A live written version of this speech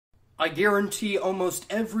I guarantee almost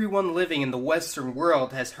everyone living in the Western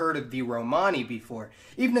world has heard of the Romani before,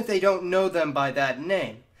 even if they don't know them by that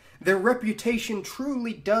name. Their reputation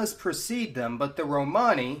truly does precede them, but the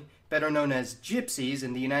Romani, better known as Gypsies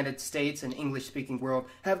in the United States and English-speaking world,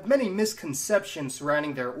 have many misconceptions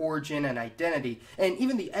surrounding their origin and identity, and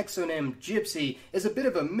even the exonym Gypsy is a bit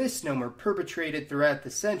of a misnomer perpetrated throughout the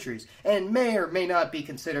centuries, and may or may not be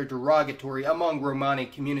considered derogatory among Romani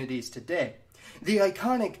communities today. The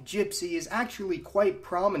iconic gypsy is actually quite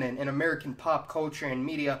prominent in American pop culture and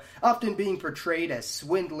media, often being portrayed as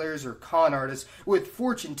swindlers or con artists, with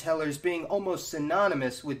fortune tellers being almost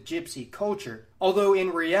synonymous with gypsy culture. Although in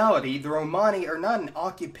reality, the Romani are not an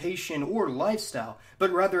occupation or lifestyle,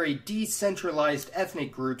 but rather a decentralized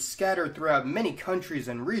ethnic group scattered throughout many countries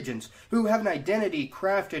and regions, who have an identity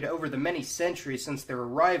crafted over the many centuries since their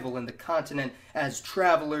arrival in the continent as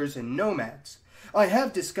travelers and nomads. I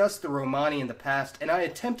have discussed the Romani in the past, and I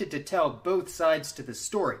attempted to tell both sides to the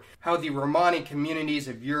story, how the Romani communities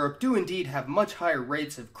of Europe do indeed have much higher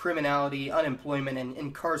rates of criminality, unemployment, and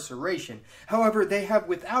incarceration. However, they have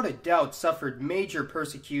without a doubt suffered major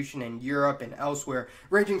persecution in Europe and elsewhere,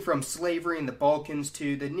 ranging from slavery in the Balkans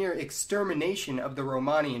to the near extermination of the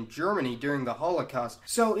Romani in Germany during the Holocaust.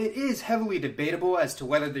 So it is heavily debatable as to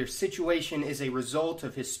whether their situation is a result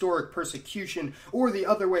of historic persecution or the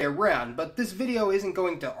other way around, but this video isn't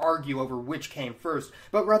going to argue over which came first,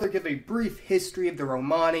 but rather give a brief history of the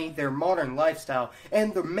Romani, their modern lifestyle,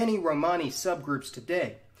 and the many Romani subgroups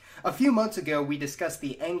today. A few months ago, we discussed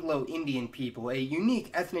the Anglo-Indian people, a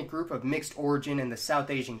unique ethnic group of mixed origin in the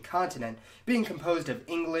South Asian continent, being composed of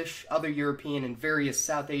English, other European, and various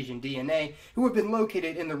South Asian DNA who have been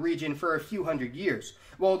located in the region for a few hundred years,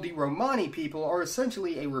 while the Romani people are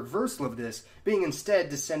essentially a reversal of this, being instead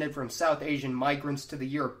descended from South Asian migrants to the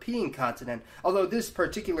European continent, although this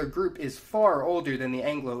particular group is far older than the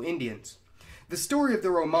Anglo-Indians. The story of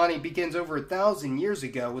the Romani begins over 1,000 years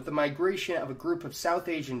ago with the migration of a group of South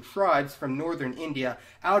Asian tribes from northern India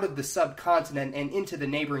out of the subcontinent and into the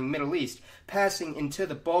neighboring Middle East, passing into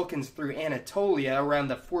the Balkans through Anatolia around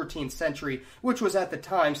the 14th century, which was at the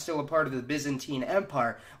time still a part of the Byzantine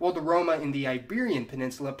Empire, while the Roma in the Iberian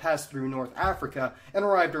Peninsula passed through North Africa and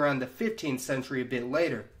arrived around the 15th century a bit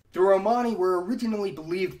later. The Romani were originally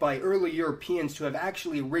believed by early Europeans to have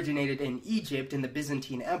actually originated in Egypt in the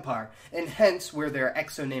Byzantine Empire, and hence where their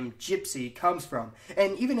exonym Gypsy comes from.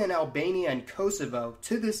 And even in Albania and Kosovo,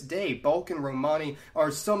 to this day, Balkan Romani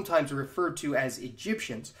are sometimes referred to as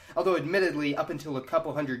Egyptians, although admittedly, up until a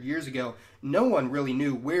couple hundred years ago, no one really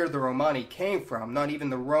knew where the Romani came from, not even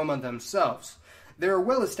the Roma themselves. There are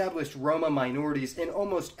well-established Roma minorities in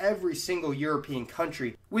almost every single European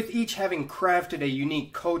country, with each having crafted a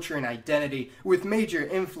unique culture and identity with major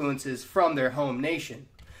influences from their home nation.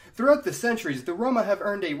 Throughout the centuries, the Roma have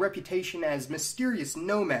earned a reputation as mysterious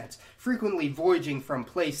nomads, frequently voyaging from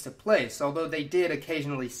place to place, although they did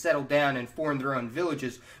occasionally settle down and form their own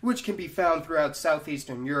villages, which can be found throughout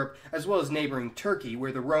southeastern Europe as well as neighboring Turkey,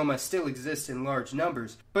 where the Roma still exist in large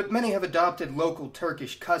numbers. But many have adopted local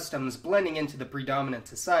Turkish customs, blending into the predominant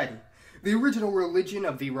society. The original religion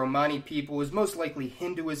of the Romani people was most likely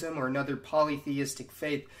Hinduism or another polytheistic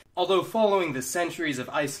faith, although following the centuries of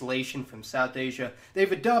isolation from South Asia,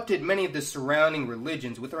 they've adopted many of the surrounding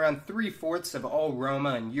religions, with around 3/4 of all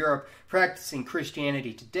Roma in Europe practicing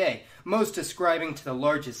Christianity today, most ascribing to the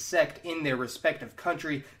largest sect in their respective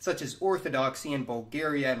country, such as Orthodoxy in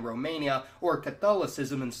Bulgaria and Romania, or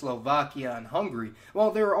Catholicism in Slovakia and Hungary,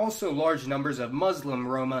 while there are also large numbers of Muslim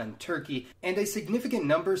Roma in Turkey, and a significant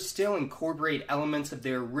number still incorporate elements of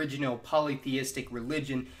their original polytheistic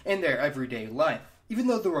religion in their everyday life. Even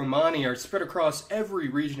though the Romani are spread across every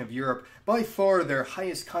region of Europe, by far their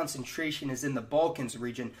highest concentration is in the Balkans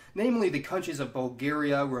region, namely the countries of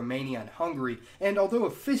Bulgaria, Romania, and Hungary, and although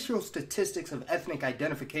official statistics of ethnic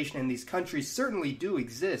identification in these countries certainly do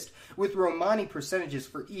exist, with Romani percentages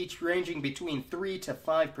for each ranging between 3 to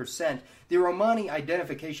 5%, the Romani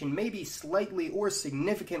identification may be slightly or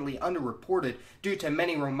significantly underreported due to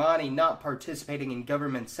many Romani not participating in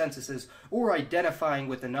government censuses or identifying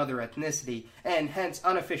with another ethnicity, and hence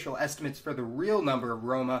unofficial estimates for the real number of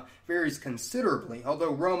Roma varies considerably,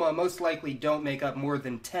 although Roma most likely don't make up more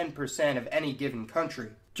than 10% of any given country.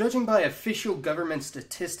 Judging by official government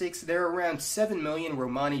statistics, there are around 7 million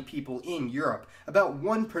Romani people in Europe, about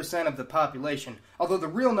 1% of the population, although the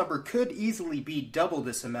real number could easily be double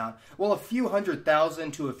this amount, while a few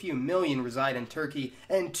 100,000 to a few million reside in Turkey,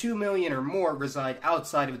 and 2 million or more reside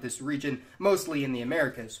outside of this region, mostly in the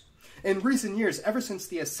Americas. In recent years, ever since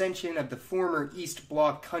the ascension of the former East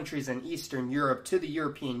Bloc countries in Eastern Europe to the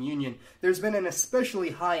European Union, there's been an especially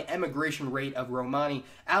high emigration rate of Romani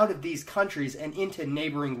out of these countries and into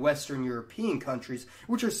neighboring Western European countries,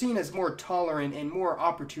 which are seen as more tolerant and more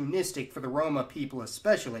opportunistic for the Roma people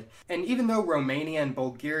especially. And even though Romania and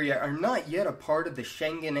Bulgaria are not yet a part of the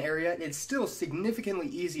Schengen area, it's still significantly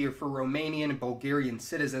easier for Romanian and Bulgarian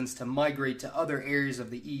citizens to migrate to other areas of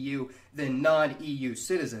the EU than non-EU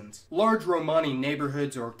citizens. Large Romani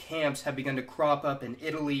neighborhoods or camps have begun to crop up in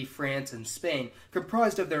Italy, France, and Spain,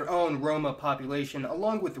 comprised of their own Roma population,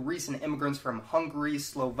 along with recent immigrants from Hungary,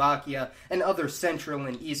 Slovakia, and other Central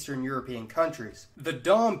and Eastern European countries. The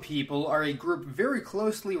Dom people are a group very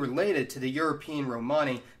closely related to the European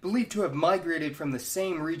Romani, believed to have migrated from the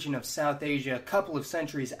same region of South Asia a couple of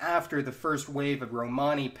centuries after the first wave of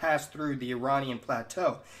Romani passed through the Iranian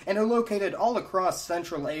plateau, and are located all across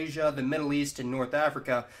Central Asia, the Middle East, and North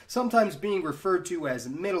Africa, sometimes being referred to as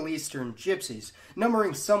Middle Eastern Gypsies,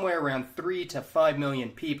 numbering somewhere around 3 to 5 million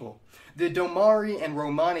people. The Domari and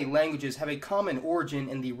Romani languages have a common origin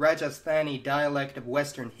in the Rajasthani dialect of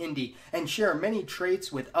Western Hindi and share many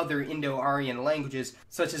traits with other Indo-Aryan languages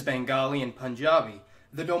such as Bengali and Punjabi.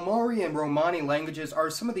 The Domari and Romani languages are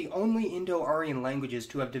some of the only Indo-Aryan languages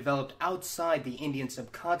to have developed outside the Indian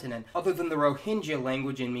subcontinent, other than the Rohingya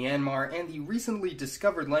language in Myanmar and the recently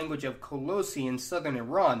discovered language of Kolosi in southern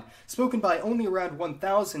Iran, spoken by only around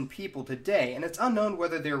 1,000 people today, and it's unknown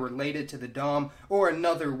whether they're related to the Dom or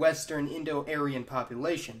another Western Indo-Aryan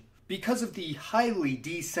population. Because of the highly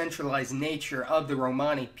decentralized nature of the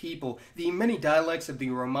Romani people, the many dialects of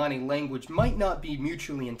the Romani language might not be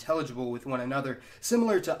mutually intelligible with one another,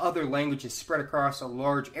 similar to other languages spread across a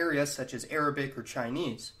large area such as Arabic or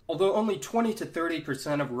Chinese. Although only 20 to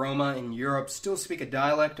 30% of Roma in Europe still speak a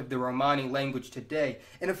dialect of the Romani language today,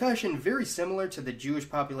 in a fashion very similar to the Jewish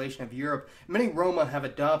population of Europe, many Roma have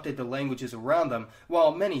adopted the languages around them,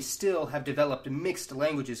 while many still have developed mixed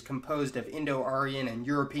languages composed of Indo-Aryan and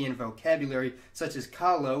European vocabulary, such as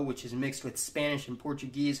Kalo, which is mixed with Spanish and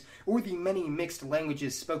Portuguese, or the many mixed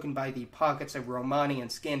languages spoken by the pockets of Romani in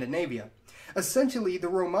Scandinavia. Essentially, the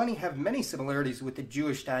Romani have many similarities with the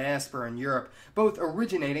Jewish diaspora in Europe, both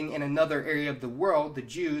originating in another area of the world, the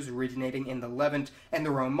Jews originating in the Levant, and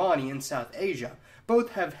the Romani in South Asia.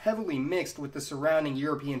 Both have heavily mixed with the surrounding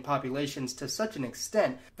European populations to such an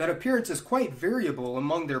extent that appearance is quite variable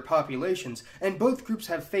among their populations, and both groups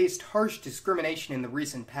have faced harsh discrimination in the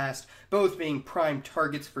recent past, both being prime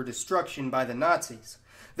targets for destruction by the Nazis.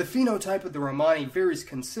 The phenotype of the Romani varies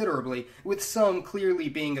considerably, with some clearly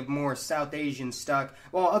being of more South Asian stock,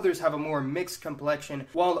 while others have a more mixed complexion,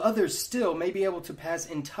 while others still may be able to pass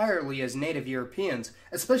entirely as native Europeans,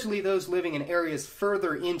 especially those living in areas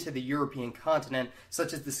further into the European continent,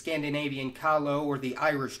 such as the Scandinavian Kalo or the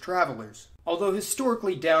Irish travelers. Although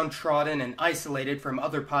historically downtrodden and isolated from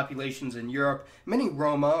other populations in Europe, many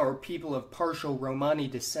Roma, or people of partial Romani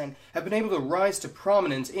descent, have been able to rise to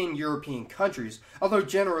prominence in European countries, although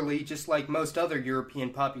generally, just like most other European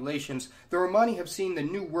populations, the Romani have seen the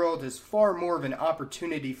New World as far more of an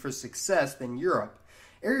opportunity for success than Europe.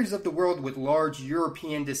 Areas of the world with large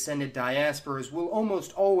European-descended diasporas will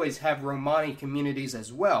almost always have Romani communities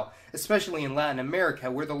as well, especially in Latin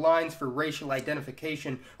America, where the lines for racial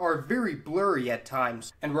identification are very blurry at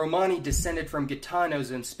times, and Romani descended from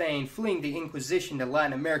Gitanos in Spain fleeing the Inquisition to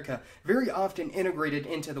Latin America very often integrated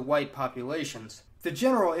into the white populations. The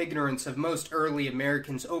general ignorance of most early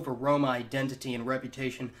Americans over Roma identity and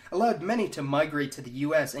reputation allowed many to migrate to the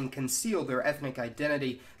U.S. and conceal their ethnic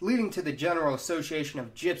identity, leading to the general association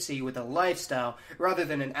of gypsy with a lifestyle rather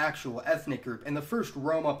than an actual ethnic group, and the first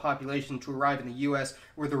Roma population to arrive in the U.S.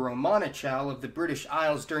 were the Romanichal of the British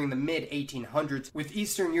Isles during the mid-1800s, with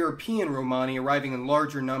Eastern European Romani arriving in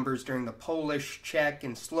larger numbers during the Polish, Czech,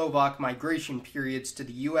 and Slovak migration periods to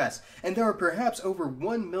the U.S., and there are perhaps over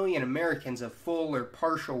 1 million Americans of full or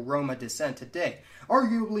partial Roma descent today,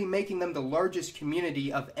 arguably making them the largest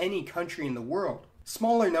community of any country in the world.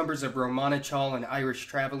 Smaller numbers of Romanichal and Irish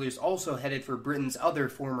travelers also headed for Britain's other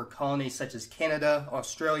former colonies such as Canada,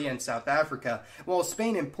 Australia, and South Africa, while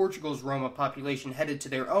Spain and Portugal's Roma population headed to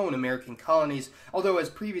their own American colonies, although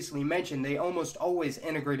as previously mentioned, they almost always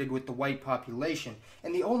integrated with the white population,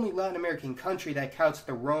 and the only Latin American country that counts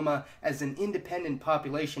the Roma as an independent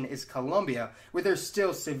population is Colombia, where they're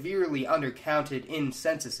still severely undercounted in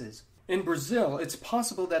censuses. In Brazil, it's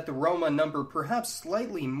possible that the Roma number perhaps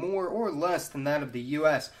slightly more or less than that of the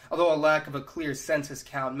U.S., although a lack of a clear census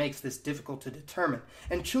count makes this difficult to determine,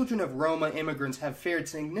 and children of Roma immigrants have fared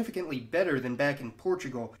significantly better than back in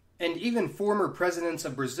Portugal, And even former presidents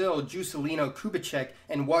of Brazil, Juscelino Kubitschek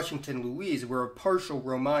and Washington Luiz, were of partial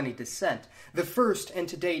Romani descent, the first and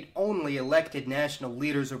to date only elected national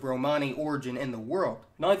leaders of Romani origin in the world.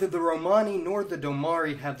 Neither the Romani nor the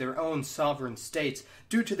Domari have their own sovereign states,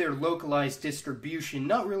 due to their localized distribution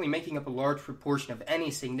not really making up a large proportion of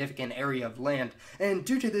any significant area of land, and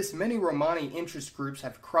due to this many Romani interest groups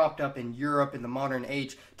have cropped up in Europe in the modern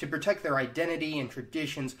age to protect their identity and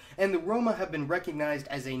traditions, and the Roma have been recognized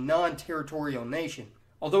as a non-territorial nation.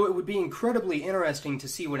 Although it would be incredibly interesting to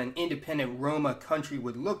see what an independent Roma country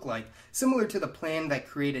would look like, similar to the plan that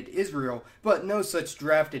created Israel, but no such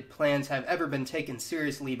drafted plans have ever been taken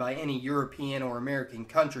seriously by any European or American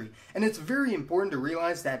country, and it's very important to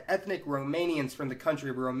realize that ethnic Romanians from the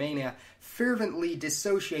country of Romania fervently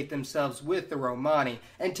dissociate themselves with the Romani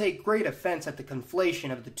and take great offense at the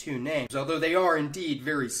conflation of the two names, although they are indeed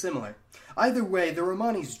very similar. Either way, the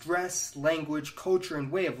Romani's dress, language, culture,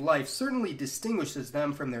 and way of life certainly distinguishes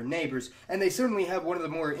them from their neighbors, and they certainly have one of the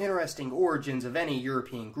more interesting origins of any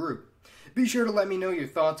European group. Be sure to let me know your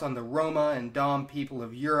thoughts on the Roma and Dom people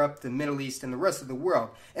of Europe, the Middle East, and the rest of the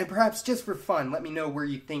world, and perhaps just for fun, let me know where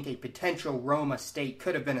you think a potential Roma state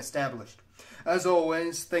could have been established. As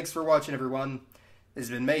always, thanks for watching everyone. This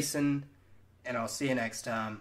has been Mason, and I'll see you next time.